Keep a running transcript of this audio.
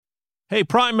Hey,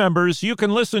 Prime members, you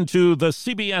can listen to the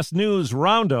CBS News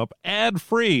Roundup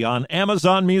ad-free on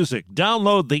Amazon Music.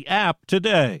 Download the app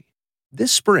today.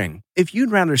 This spring, if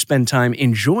you'd rather spend time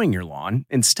enjoying your lawn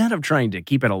instead of trying to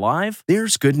keep it alive,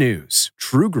 there's good news.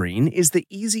 TruGreen is the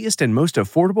easiest and most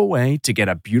affordable way to get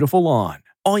a beautiful lawn.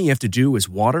 All you have to do is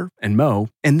water and mow,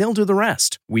 and they'll do the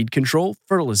rest. Weed control,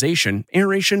 fertilization,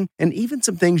 aeration, and even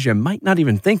some things you might not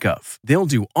even think of. They'll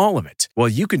do all of it, while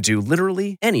you can do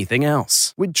literally anything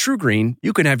else. With TruGreen,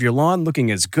 you can have your lawn looking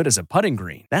as good as a putting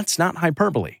green. That's not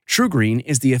hyperbole. TruGreen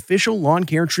is the official lawn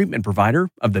care treatment provider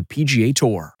of the PGA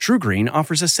Tour. TruGreen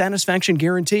offers a satisfaction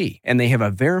guarantee, and they have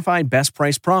a verified best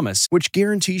price promise, which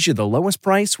guarantees you the lowest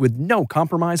price with no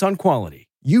compromise on quality.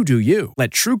 You do you. Let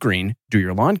TruGreen do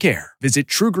your lawn care. Visit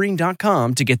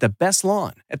TruGreen.com to get the best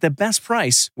lawn at the best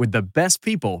price with the best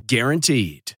people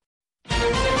guaranteed.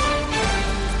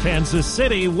 Kansas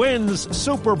City wins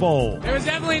Super Bowl. It was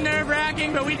definitely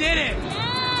nerve-wracking, but we did it.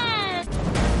 Yes!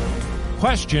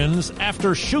 Questions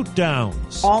after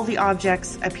shoot-downs. All the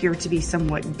objects appear to be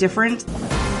somewhat different.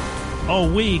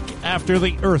 A week after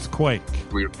the earthquake.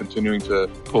 We are continuing to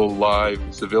pull live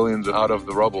civilians out of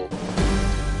the rubble.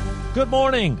 Good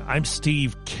morning. I'm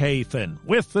Steve Kathan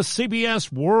with the CBS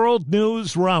World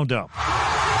News Roundup.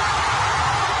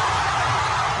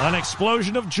 An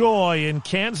explosion of joy in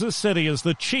Kansas City as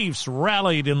the Chiefs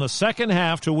rallied in the second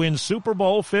half to win Super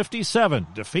Bowl 57,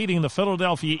 defeating the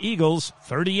Philadelphia Eagles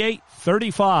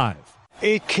 38-35.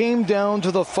 It came down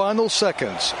to the final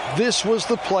seconds. This was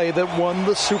the play that won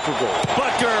the Super Bowl.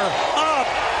 Butker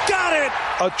up, got it!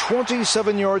 A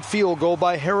 27-yard field goal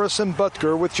by Harrison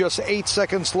Butker with just 8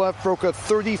 seconds left broke a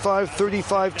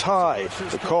 35-35 tie.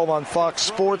 The call on Fox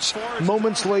Sports.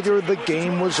 Moments later, the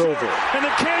game was over. And the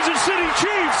Kansas City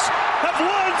Chiefs have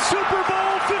won Super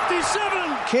Bowl 57.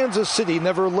 Kansas City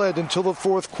never led until the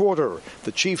fourth quarter.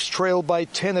 The Chiefs trailed by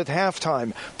 10 at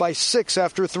halftime, by 6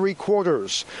 after 3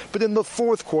 quarters. But in the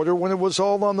fourth quarter, when it was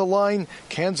all on the line,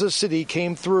 Kansas City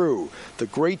came through. The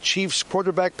great Chiefs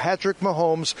quarterback Patrick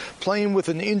Mahomes, playing with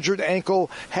an injured ankle,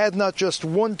 had not just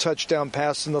one touchdown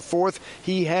pass in the fourth,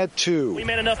 he had 2. We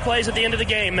made enough plays at the end of the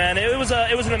game, man. It was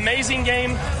an amazing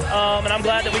game, and I'm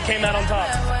glad that we came out on top.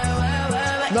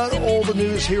 Not all the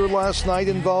news here last night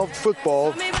involved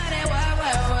football.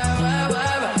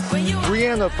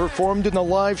 Rihanna performed in a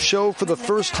live show for the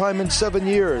first time in 7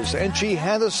 years, and she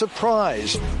had a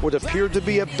surprise, what appeared to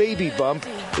be a baby bump.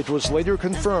 It was later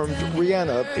confirmed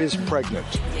Rihanna is pregnant.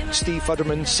 Steve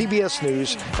Futterman, CBS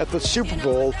News, at the Super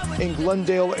Bowl in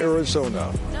Glendale,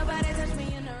 Arizona.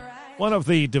 One of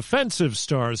the defensive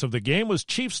stars of the game was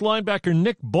Chiefs linebacker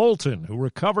Nick Bolton, who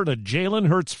recovered a Jalen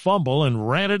Hurts fumble and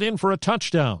ran it in for a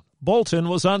touchdown. Bolton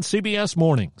was on CBS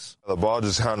Mornings. The ball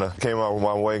just kind of came out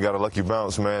my way, got a lucky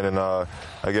bounce, man, and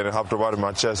again, it hopped right in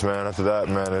my chest, man. After that,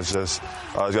 man, it's just,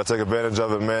 you got to take advantage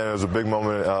of it, man. It was a big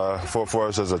moment for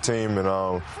us as a team,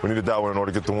 and we needed that one in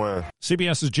order to get the win.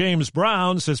 CBS's James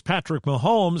Brown says Patrick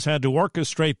Mahomes had to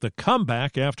orchestrate the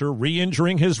comeback after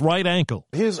re-injuring his right ankle.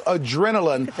 His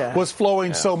adrenaline was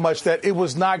flowing so much that it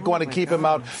was not going to keep him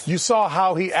out. You saw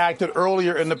how he acted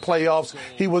earlier in the playoffs.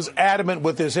 He was adamant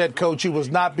with his head coach. He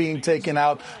was not being taken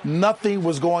out. Nothing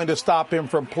was going to stop him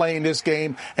from playing this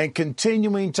game and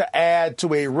continuing to add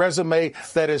to a resume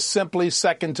that is simply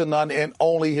second to none in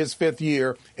only his 5th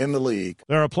year in the league.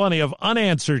 There are plenty of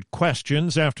unanswered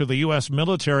questions after the U.S.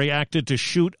 military acted to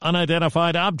shoot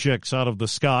unidentified objects out of the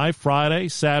sky Friday,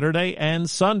 Saturday, and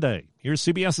Sunday. Here's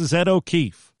CBS's Ed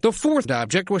O'Keefe. The fourth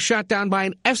object was shot down by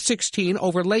an F-16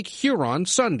 over Lake Huron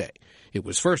Sunday. It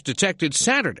was first detected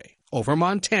Saturday over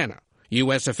Montana.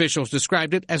 U.S. officials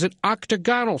described it as an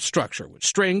octagonal structure with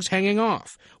strings hanging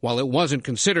off. While it wasn't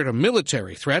considered a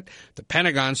military threat, the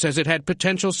Pentagon says it had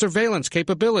potential surveillance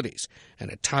capabilities. And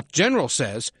a top general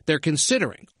says they're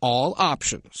considering all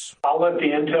options. I'll let the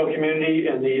intel community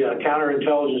and the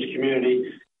counterintelligence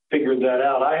community figure that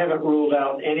out. I haven't ruled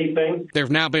out anything. There have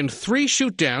now been 3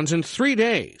 shoot-downs in 3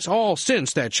 days, all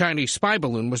since that Chinese spy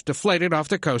balloon was deflated off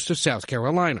the coast of South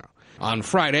Carolina. On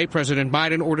Friday, President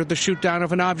Biden ordered the shoot-down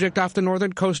of an object off the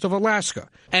northern coast of Alaska.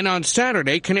 And on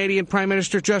Saturday, Canadian Prime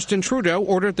Minister Justin Trudeau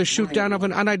ordered the shoot-down of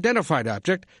an unidentified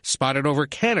object spotted over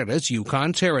Canada's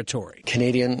Yukon territory.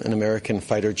 Canadian and American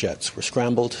fighter jets were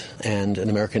scrambled, and an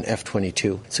American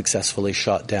F-22 successfully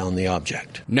shot down the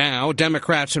object. Now,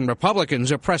 Democrats and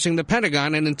Republicans are pressing the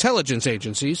Pentagon and intelligence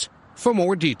agencies for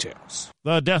more details.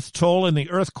 The death toll in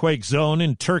the earthquake zone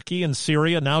in Turkey and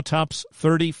Syria now tops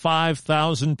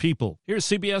 35,000 people. Here's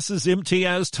CBS's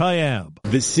Imtiaz Tyab.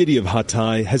 The city of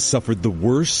Hatay has suffered the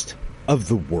worst of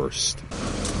the worst.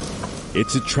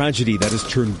 It's a tragedy that has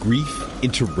turned grief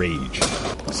into rage.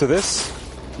 So this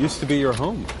used to be your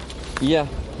home. Yeah.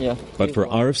 But for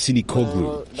Arif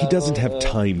Sinikoglu, he doesn't have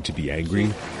time to be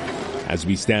angry. As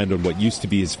we stand on what used to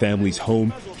be his family's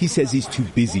home, he says he's too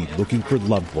busy looking for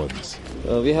loved ones.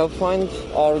 We have found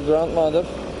our grandmother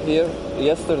here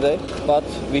yesterday, but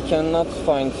we cannot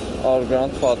find our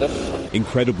grandfather.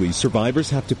 Incredibly, survivors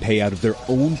have to pay out of their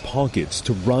own pockets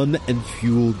to run and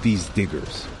fuel these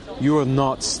diggers. You will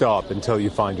not stop until you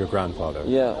find your grandfather.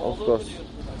 Yeah, of course.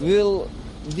 We'll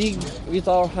dig with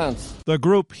our hands. The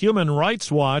group Human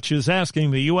Rights Watch is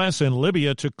asking the U.S. and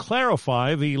Libya to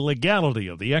clarify the legality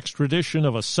of the extradition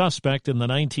of a suspect in the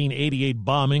 1988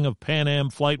 bombing of Pan Am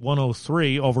Flight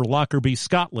 103 over Lockerbie,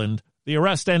 Scotland. The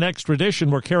arrest and extradition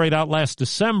were carried out last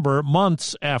December,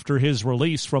 months after his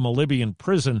release from a Libyan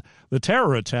prison. The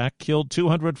terror attack killed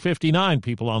 259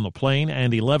 people on the plane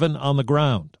and 11 on the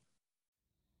ground.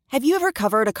 Have you ever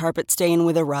covered a carpet stain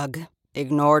with a rug?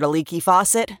 Ignored a leaky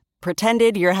faucet?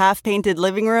 Pretended your half-painted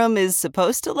living room is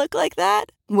supposed to look like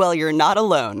that? Well, you're not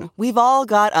alone. We've all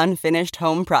got unfinished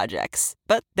home projects.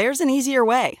 But there's an easier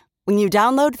way. When you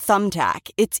download Thumbtack,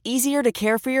 it's easier to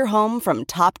care for your home from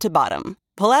top to bottom.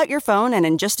 Pull out your phone and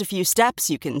in just a few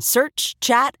steps, you can search,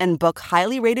 chat, and book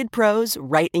highly rated pros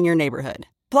right in your neighborhood.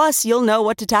 Plus, you'll know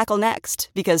what to tackle next,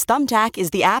 because Thumbtack is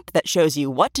the app that shows you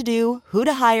what to do, who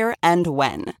to hire, and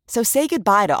when. So say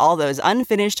goodbye to all those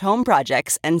unfinished home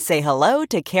projects and say hello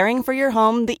to caring for your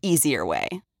home the easier way.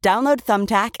 Download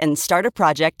Thumbtack and start a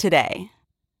project today.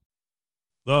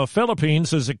 The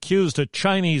Philippines has accused a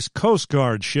Chinese Coast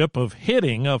Guard ship of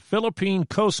hitting a Philippine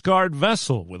Coast Guard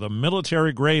vessel with a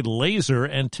military-grade laser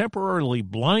and temporarily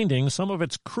blinding some of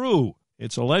its crew.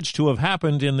 It's alleged to have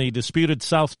happened in the disputed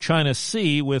South China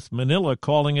Sea, with Manila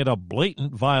calling it a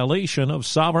blatant violation of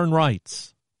sovereign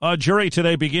rights. A jury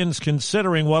today begins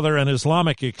considering whether an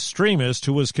Islamic extremist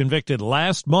who was convicted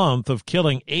last month of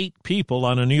killing 8 people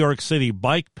on a New York City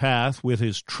bike path with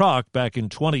his truck back in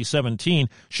 2017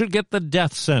 should get the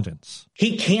death sentence.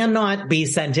 He cannot be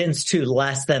sentenced to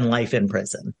less than life in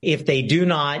prison. If they do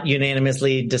not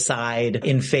unanimously decide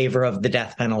in favor of the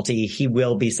death penalty, he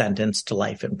will be sentenced to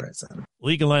life in prison.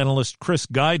 Legal analyst Chris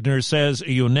Geidner says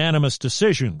a unanimous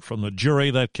decision from the jury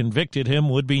that convicted him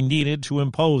would be needed to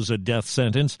impose a death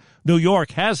sentence. New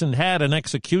York hasn't had an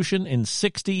execution in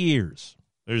 60 years.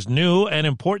 There's new and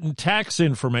important tax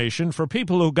information for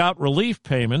people who got relief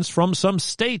payments from some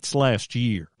states last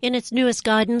year. In its newest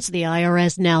guidance, the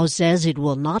IRS now says it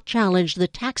will not challenge the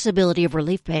taxability of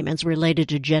relief payments related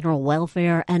to general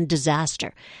welfare and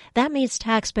disaster. That means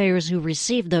taxpayers who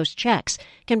receive those checks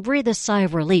can breathe a sigh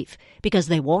of relief because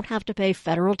they won't have to pay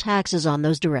federal taxes on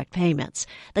those direct payments.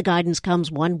 The guidance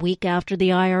comes 1 week after the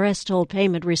IRS told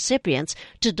payment recipients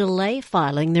to delay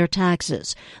filing their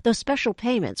taxes. Those special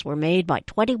payments were made by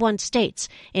 21 states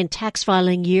in tax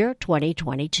filing year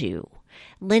 2022.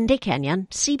 Linda Kenyon,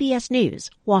 CBS News,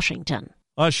 Washington.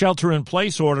 A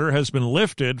shelter-in-place order has been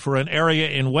lifted for an area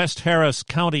in West Harris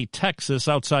County, Texas,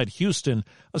 outside Houston.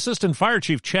 Assistant Fire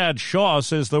Chief Chad Shaw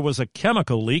says there was a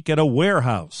chemical leak at a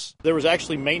warehouse. There was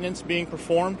actually maintenance being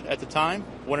performed at the time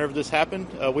whenever this happened.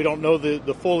 We don't know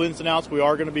the full ins and outs. We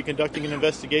are going to be conducting an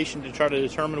investigation to try to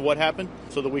determine what happened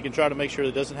so that we can try to make sure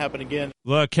that doesn't happen again.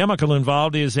 The chemical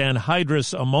involved is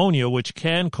anhydrous ammonia, which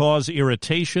can cause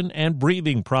irritation and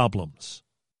breathing problems.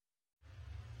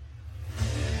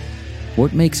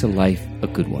 What makes a life a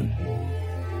good one?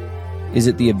 Is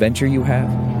it the adventure you have?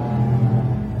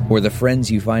 Or the friends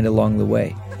you find along the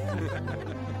way?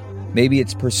 Maybe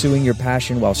it's pursuing your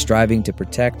passion while striving to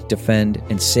protect, defend,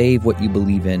 and save what you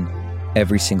believe in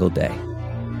every single day.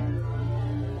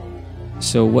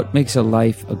 So what makes a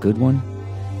life a good one?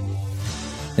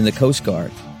 In the Coast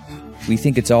Guard, we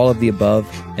think it's all of the above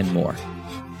and more.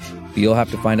 But you'll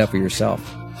have to find out for yourself.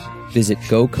 Visit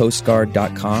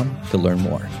gocoastguard.com to learn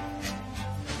more.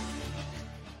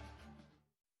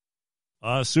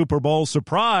 A Super Bowl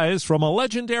surprise from a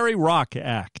legendary rock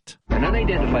act. An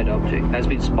unidentified object has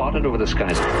been spotted over the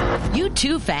skies.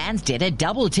 U2 fans did a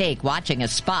double take watching a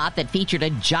spot that featured a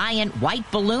giant white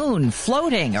balloon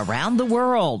floating around the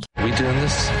world. We doing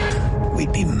this?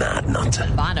 We'd be mad not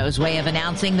to. Bono's way of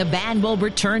announcing the band will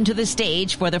return to the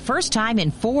stage for the first time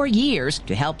in 4 years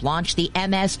to help launch the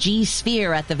MSG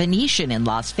Sphere at the Venetian in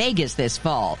Las Vegas this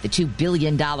fall. The $2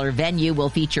 billion venue will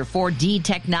feature 4D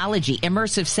technology,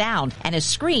 immersive sound, and a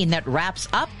screen that wraps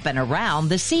up and around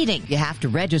the seating. You have to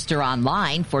register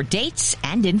online for dates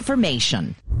and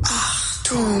information.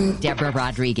 Deborah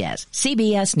Rodriguez,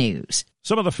 CBS News.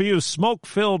 Some of the few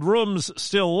smoke-filled rooms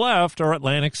still left are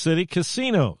Atlantic City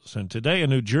casinos. And today, a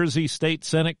New Jersey State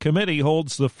Senate committee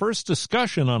holds the first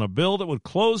discussion on a bill that would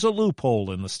close a loophole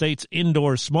in the state's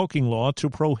indoor smoking law to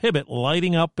prohibit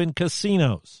lighting up in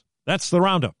casinos. That's the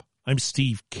Roundup. I'm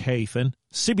Steve Kathan,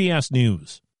 CBS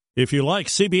News. If you like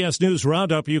CBS News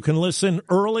Roundup, you can listen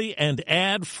early and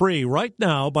ad-free right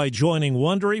now by joining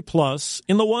Wondery Plus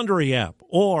in the Wondery app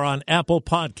or on Apple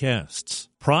Podcasts.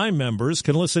 Prime members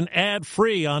can listen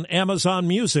ad-free on Amazon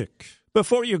Music.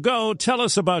 Before you go, tell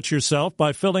us about yourself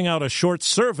by filling out a short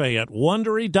survey at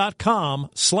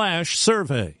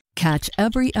Wondery.com/survey. Catch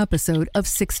every episode of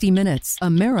 60 Minutes,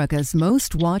 America's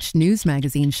most watched news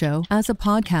magazine show, as a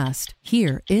podcast.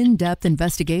 Hear in-depth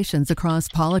investigations across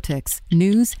politics,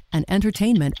 news, and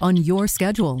entertainment on your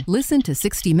schedule. Listen to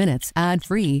 60 Minutes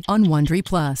ad-free on Wondery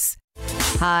Plus.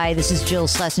 Hi, this is Jill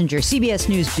Schlesinger, CBS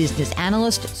News business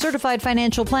analyst, certified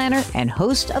financial planner, and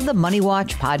host of the Money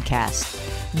Watch podcast.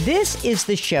 This is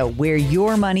the show where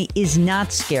your money is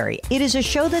not scary. It is a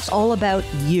show that's all about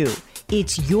you.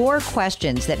 It's your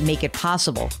questions that make it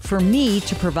possible for me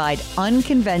to provide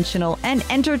unconventional and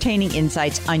entertaining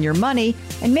insights on your money,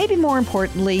 and maybe more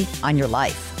importantly, on your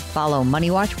life. Follow Money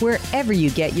Watch wherever you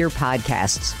get your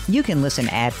podcasts. You can listen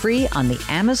ad-free on the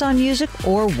Amazon Music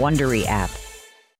or Wondery app.